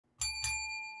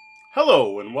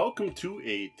Hello and welcome to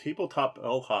a Tabletop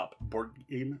Bellhop board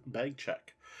game bag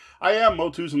check. I am Mo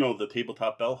Tuzano, the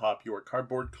Tabletop Bellhop, your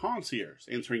cardboard concierge,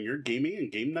 answering your gaming and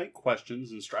game night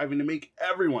questions and striving to make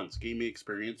everyone's gaming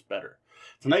experience better.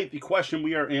 Tonight, the question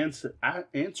we are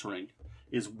answering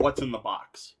is what's in the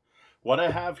box. What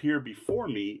I have here before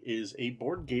me is a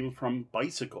board game from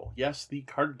Bicycle. Yes, the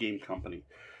card game company.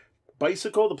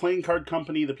 Bicycle, the playing card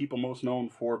company, the people most known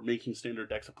for making standard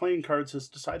decks of playing cards, has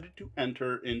decided to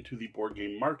enter into the board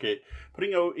game market,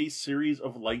 putting out a series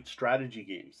of light strategy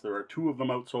games. There are two of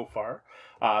them out so far.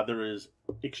 There is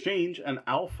Exchange and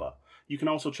Alpha. You can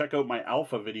also check out my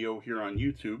Alpha video here on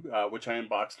YouTube, which I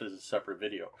unboxed as a separate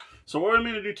video. So what I'm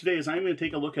going to do today is I'm going to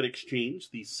take a look at Exchange,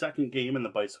 the second game in the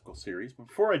Bicycle series. But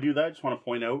before I do that, I just want to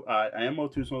point out, I am Mo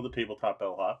Tuzano, the Tabletop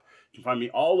Bellhop. You can find me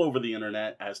all over the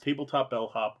internet as Tabletop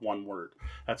Bellhop, one word.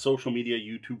 At social media,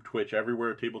 YouTube, Twitch,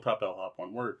 everywhere, Tabletop Bellhop,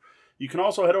 one word. You can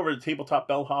also head over to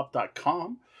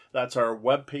tabletopbellhop.com. That's our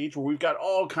webpage where we've got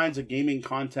all kinds of gaming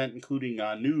content, including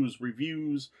news,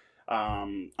 reviews,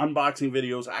 unboxing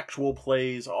videos, actual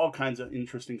plays, all kinds of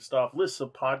interesting stuff, lists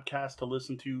of podcasts to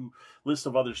listen to, lists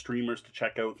of other streamers to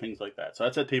check out, things like that. So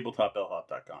that's at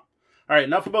tabletopbellhop.com. All right,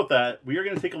 enough about that. We are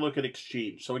going to take a look at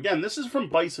Exchange. So again, this is from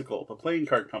Bicycle, the playing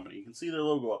card company. You can see their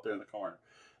logo up there in the corner.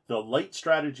 The light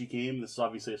strategy game. This is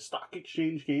obviously a stock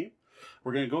exchange game.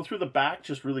 We're going to go through the back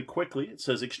just really quickly. It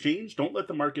says, Exchange, don't let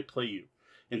the market play you.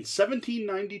 In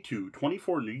 1792,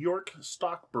 24 New York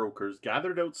stockbrokers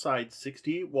gathered outside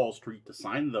 68 Wall Street to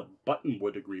sign the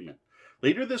Buttonwood Agreement.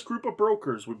 Later, this group of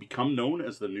brokers would become known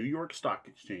as the New York Stock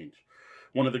Exchange,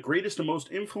 one of the greatest and most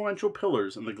influential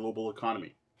pillars in the global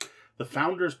economy. The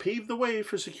founders paved the way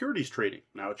for securities trading.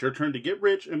 Now it's your turn to get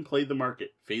rich and play the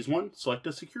market. Phase 1, select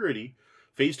a security.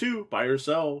 Phase 2, buy or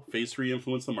sell. Phase 3,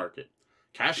 influence the market.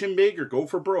 Cash in big or go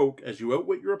for broke as you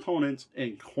outwit your opponents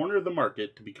and corner the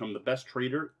market to become the best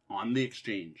trader on the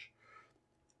exchange.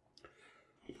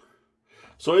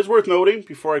 So it's worth noting,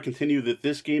 before I continue, that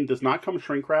this game does not come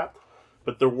shrink wrapped,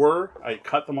 but I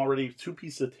cut them already, 2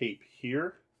 pieces of tape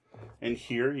here and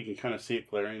here. You can kind of see it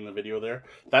glaring in the video there.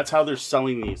 That's how they're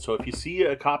selling these. So if you see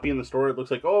a copy in the store, it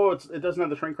looks like, oh, it doesn't have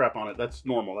the shrink wrap on it. That's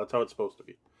normal. That's how it's supposed to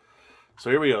be. So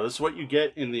here we go. This is what you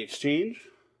get in the Exchange.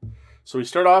 So we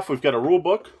start off, we've got a rule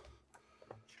book.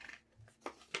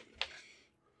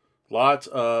 Lots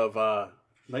of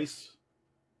nice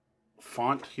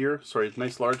font here. Sorry,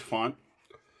 nice large font.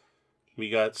 We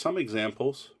got some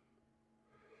examples.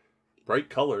 Bright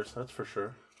colors, that's for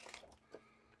sure.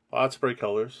 Lots of bright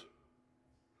colors.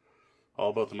 All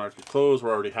about the market close.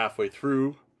 We're already halfway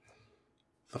through.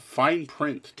 The fine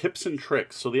print, tips and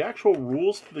tricks. So the actual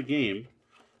rules to the game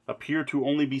appear to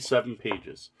only be 7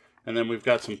 pages. And then we've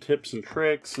got some tips and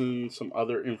tricks and some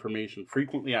other information.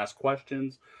 Frequently asked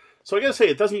questions. So I gotta say,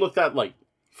 it doesn't look that light.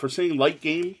 For saying light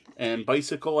game and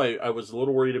Bicycle, I was a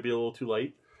little worried it'd be a little too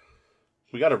light.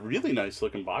 We got a really nice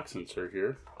looking box insert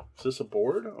here. Is this a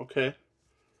board? Okay.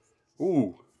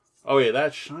 Ooh. Oh yeah,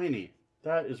 that's shiny.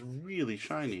 That is really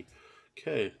shiny.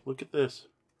 Okay, look at this.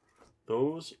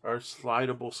 Those are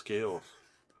slidable scales.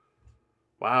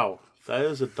 Wow. That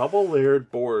is a double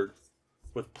layered board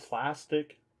with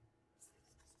plastic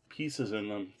pieces in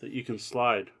them that you can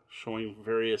slide, showing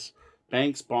various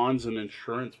banks, bonds, and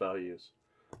insurance values.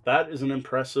 That is an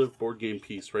impressive board game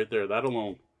piece right there. That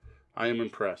alone, I am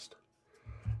impressed.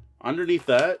 Underneath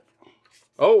that,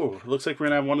 oh, looks like we're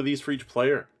going to have one of these for each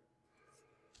player.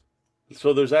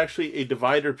 So there's actually a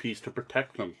divider piece to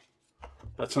protect them.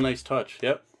 That's a nice touch.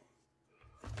 Yep.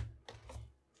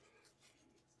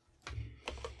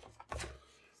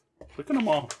 Look at them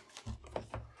all.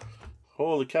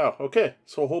 Holy cow. Okay,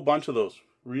 so a whole bunch of those.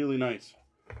 Really nice.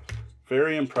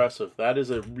 Very impressive. That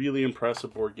is a really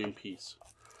impressive board game piece.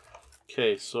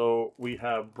 Okay, so we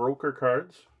have broker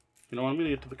cards. You know, I'm going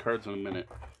to get to the cards in a minute.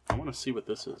 I want to see what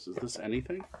this is. Is this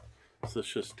anything? Is this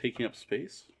just taking up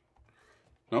space?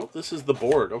 No, this is the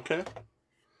board. Okay.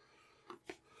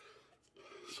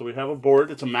 So we have a board.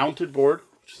 It's a mounted board,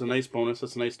 which is a nice bonus.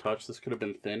 That's a nice touch. This could have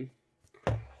been thin.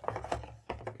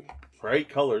 Bright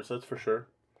colors, that's for sure.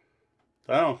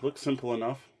 I don't know, looks simple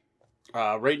enough.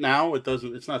 Right now,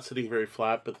 it's not sitting very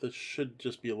flat, but this should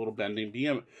just be a little bending.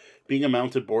 Being a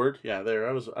mounted board, yeah, there,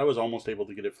 I was almost able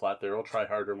to get it flat there. I'll try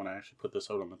harder when I actually put this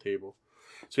out on the table.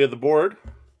 So you have the board.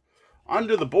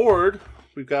 Under the board,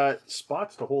 we've got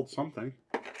spots to hold something.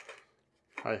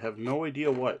 I have no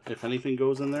idea what. If anything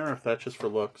goes in there, if that's just for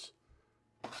looks.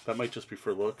 That might just be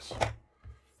for looks.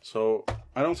 So,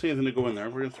 I don't see anything to go in there.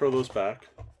 We're going to throw those back.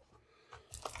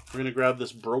 We're going to grab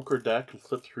this broker deck and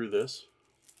flip through this.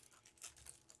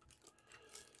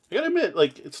 I gotta admit,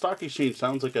 like, Stock Exchange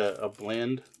sounds like a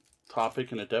bland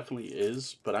topic, and it definitely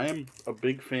is, but I am a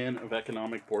big fan of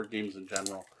economic board games in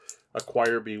general.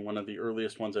 Acquire being one of the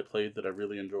earliest ones I played that I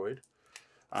really enjoyed.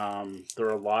 There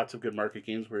are lots of good market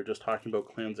games. We were just talking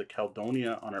about Clans of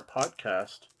Caledonia on our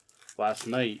podcast last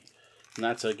night, and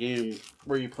that's a game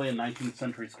where you play in 19th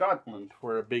century Scotland,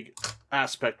 for a big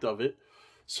aspect of it.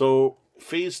 So,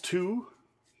 phase 2,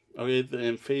 okay,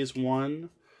 and phase 1.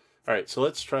 Alright, so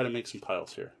let's try to make some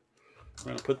piles here. We're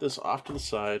going to put this off to the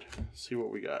side, see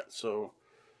what we got. So,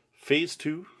 phase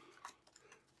 2,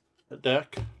 a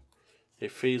deck, a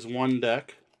phase 1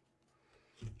 deck,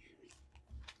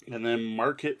 and then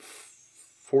market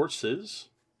forces,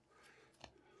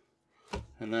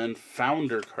 and then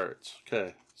founder cards.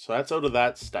 Okay, so that's out of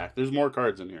that stack. There's more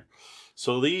cards in here.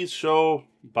 So these show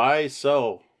buy,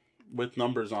 sell with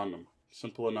numbers on them.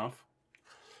 Simple enough.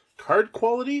 Card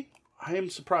quality, I am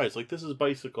surprised. Like, this is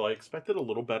Bicycle. I expected a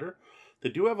little better. They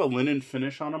do have a linen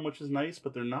finish on them, which is nice,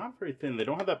 but they're not very thin. They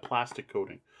don't have that plastic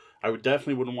coating. I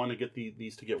definitely wouldn't want to get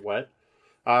these to get wet.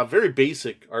 Very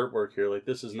basic artwork here. Like,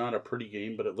 this is not a pretty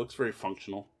game, but it looks very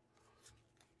functional.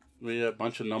 We have a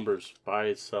bunch of numbers.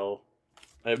 Buy, sell.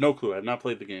 I have no clue. I have not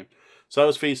played the game. So that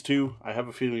was phase 2. I have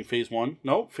a feeling phase 1.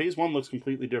 No, phase 1 looks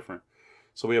completely different.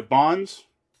 So we have bonds,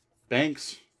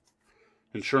 banks,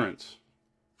 insurance.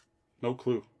 No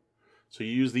clue. So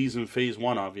you use these in phase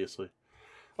 1, obviously.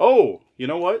 Oh, you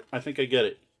know what? I think I get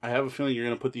it. I have a feeling you're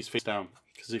going to put these face down.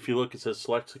 Because if you look, it says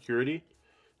select security.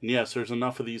 And yes, there's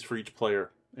enough of these for each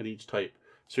player and each type.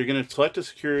 So you're going to select a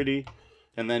security,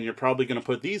 and then you're probably going to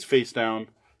put these face down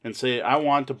and say, I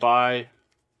want to buy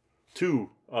 2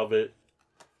 of it.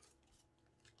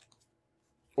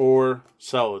 Or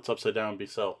sell. It's upside down, be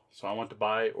sell. So I want to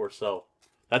buy or sell.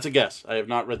 That's a guess. I have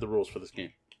not read the rules for this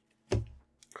game.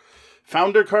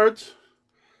 Founder cards.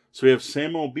 So we have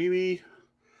Samuel Beebe,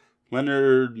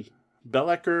 Leonard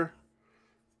Bellecker.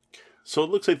 So it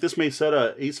looks like this may set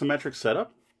a asymmetric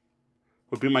setup.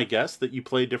 Would be my guess, that you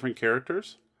play different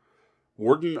characters.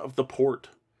 Warden of the Port.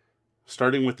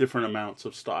 Starting with different amounts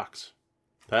of stocks.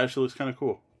 That actually looks kind of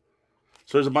cool.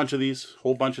 So there's a bunch of these.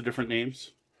 Whole bunch of different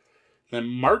names. Then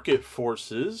market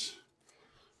forces.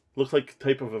 Looks like a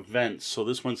type of events. So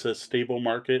this one says stable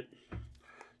market.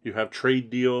 You have trade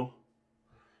deal.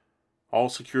 All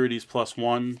securities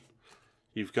 +1.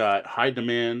 You've got high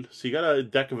demand. So you got a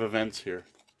deck of events here.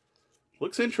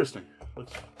 Looks interesting.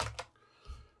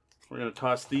 We're going to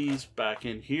toss these back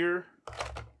in here.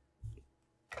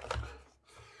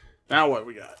 Now what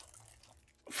we got?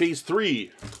 Phase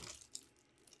 3.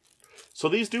 So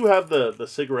these do have the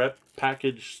cigarette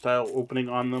package style opening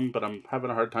on them, but I'm having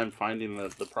a hard time finding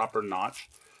the proper notch.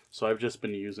 So I've just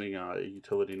been using a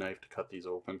utility knife to cut these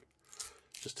open,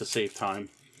 just to save time.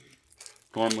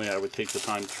 Normally I would take the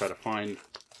time to try to find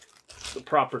the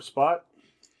proper spot.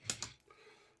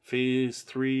 Phase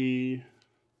 3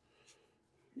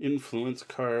 influence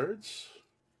cards.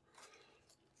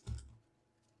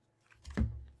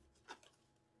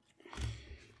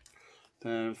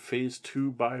 Then phase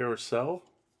 2 buy or sell.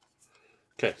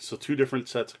 Okay, so 2 different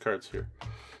sets of cards here.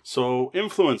 So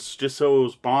influence just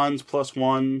shows bonds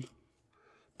 +1,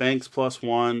 banks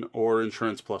 +1, or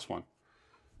insurance +1.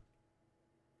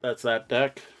 That's that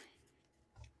deck.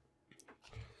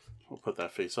 We'll put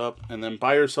that face up. And then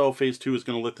buy or sell phase 2 is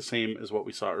going to look the same as what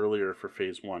we saw earlier for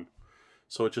phase 1.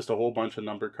 So it's just a whole bunch of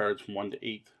number cards from 1 to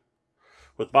 8.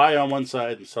 With buy on one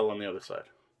side and sell on the other side.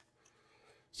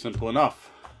 Simple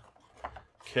enough.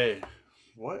 Okay,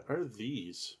 what are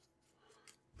these?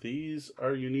 These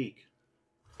are unique.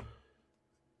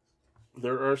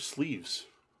 There are sleeves.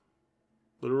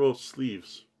 Literal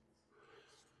sleeves.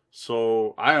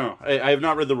 So, I don't know. I have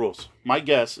not read the rules. My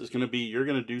guess is going to be you're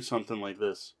going to do something like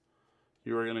this.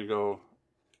 You are going to go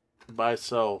buy,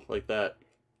 sell, like that.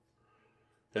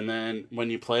 And then when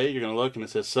you play, you're going to look and it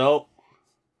says sell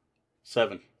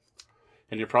 7.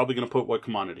 And you're probably going to put what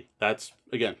commodity. That's,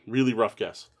 again, really rough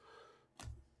guess.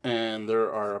 And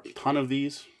there are a ton of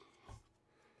these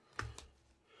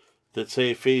that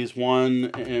say phase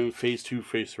 1 and phase 2,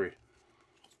 phase 3.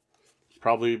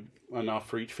 Probably enough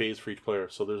for each phase for each player.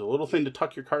 So there's a little thing to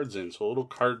tuck your cards in. So a little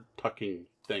card tucking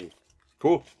thing.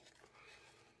 Cool.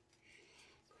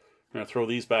 I'm going to throw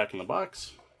these back in the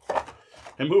box.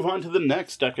 And move on to the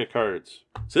next deck of cards.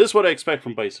 So this is what I expect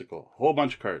from Bicycle. A whole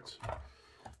bunch of cards.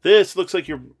 This looks like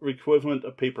your equivalent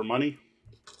of paper money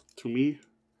to me.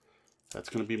 That's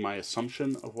going to be my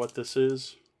assumption of what this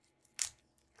is.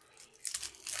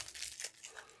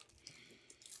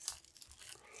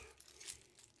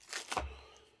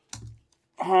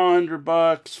 $100,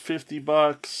 $50,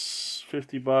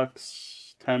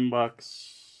 $50,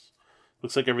 $10.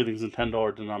 Looks like everything's in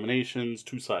 $10 denominations,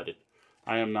 2-sided.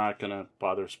 I am not going to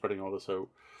bother spreading all this out.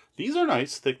 These are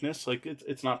nice thickness. Like,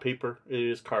 it's not paper. It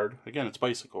is card. Again, it's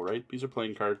bicycle, right? These are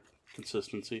playing card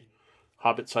consistency.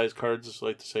 Hobbit-sized cards, as I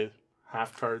like to say.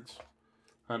 Half cards.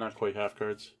 Not quite half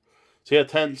cards. So yeah,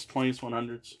 10s, 20s,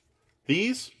 100s.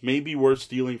 These may be worth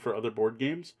stealing for other board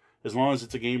games, as long as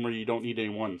it's a game where you don't need any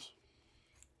ones.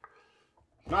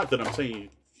 Not that I'm saying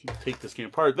you take this game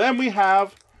apart. Then we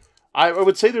have, I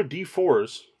would say they're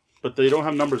D4s, but they don't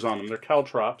have numbers on them. They're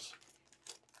caltrops.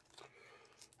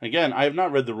 Again, I have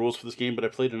not read the rules for this game, but I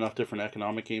played enough different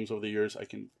economic games over the years. I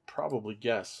can probably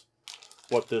guess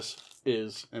what this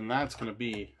is, and that's going to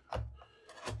be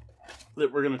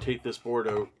that we're going to take this board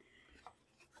out,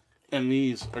 and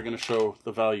these are going to show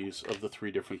the values of the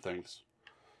 3 different things,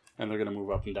 and they're going to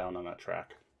move up and down on that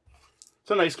track.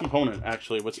 It's a nice component,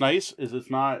 actually. What's nice is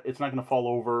it's not going to fall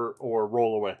over or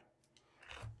roll away.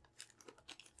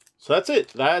 So that's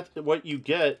it. That's what you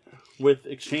get with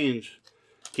Exchange.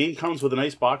 Game comes with a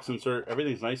nice box insert.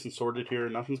 Everything's nice and sorted here.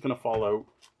 Nothing's going to fall out.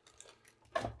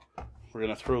 We're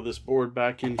going to throw this board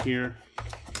back in here.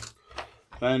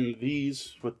 Then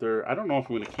these with their... I don't know if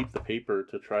I'm going to keep the paper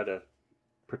to try to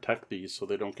protect these so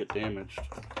they don't get damaged.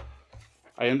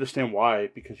 I understand why,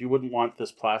 because you wouldn't want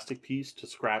this plastic piece to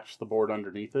scratch the board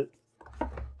underneath it.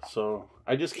 So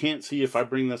I just can't see if I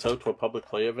bring this out to a public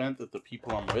play event that the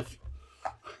people I'm with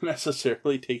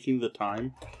necessarily taking the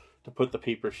time to put the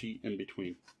paper sheet in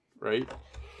between, right?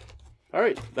 All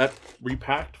right, that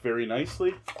repacked very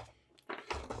nicely.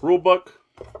 Rulebook.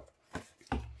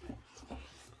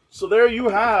 So there you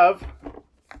have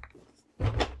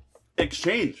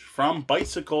Exchange from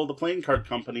Bicycle, the playing card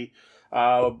company.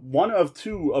 One of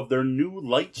 2 of their new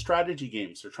light strategy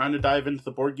games. They're trying to dive into the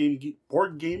board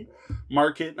game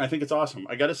market, and I think it's awesome.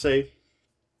 I gotta say,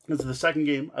 this is the second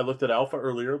game. I looked at Alpha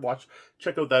earlier.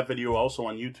 Check out that video also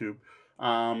on YouTube.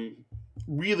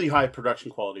 Really high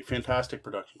production quality, fantastic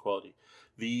production quality.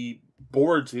 The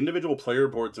boards, the individual player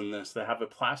boards in this, they have a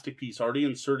plastic piece already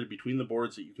inserted between the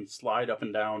boards that you can slide up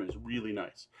and down, is really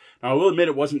nice. Now, I will admit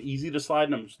it wasn't easy to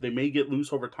slide, and they may get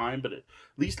loose over time, but at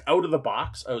least out of the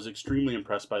box, I was extremely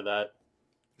impressed by that.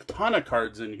 A ton of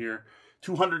cards in here,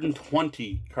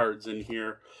 220 cards in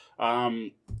here.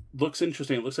 Looks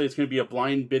interesting. It looks like it's going to be a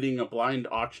blind bidding, a blind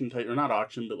auction type, or not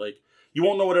auction, but like, you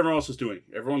won't know what everyone else is doing.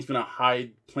 Everyone's going to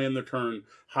plan their turn,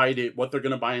 hide it, what they're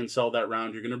going to buy and sell that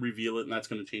round. You're going to reveal it, and that's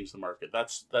going to change the market.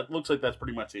 That looks like that's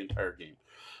pretty much the entire game.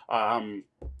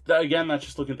 Again, that's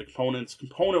just looking at the components.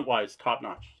 Component-wise,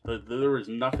 top-notch. There is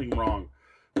nothing wrong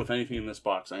with anything in this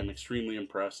box. I am extremely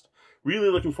impressed. Really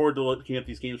looking forward to looking at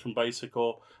these games from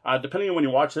Bicycle. Depending on when you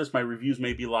watch this, my reviews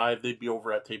may be live. They'd be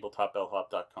over at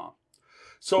tabletopbellhop.com.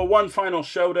 So one final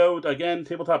shout out, again,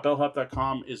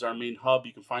 tabletopbellhop.com is our main hub.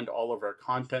 You can find all of our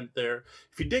content there.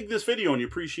 If you dig this video and you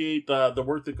appreciate the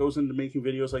work that goes into making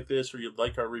videos like this, or you'd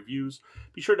like our reviews,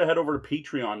 be sure to head over to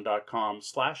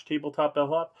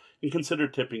patreon.com/tabletopbellhop and consider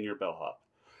tipping your bellhop.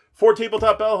 For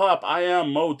Tabletop Bellhop, I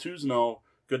am Mo Tuzno.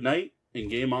 Good night and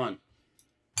game on.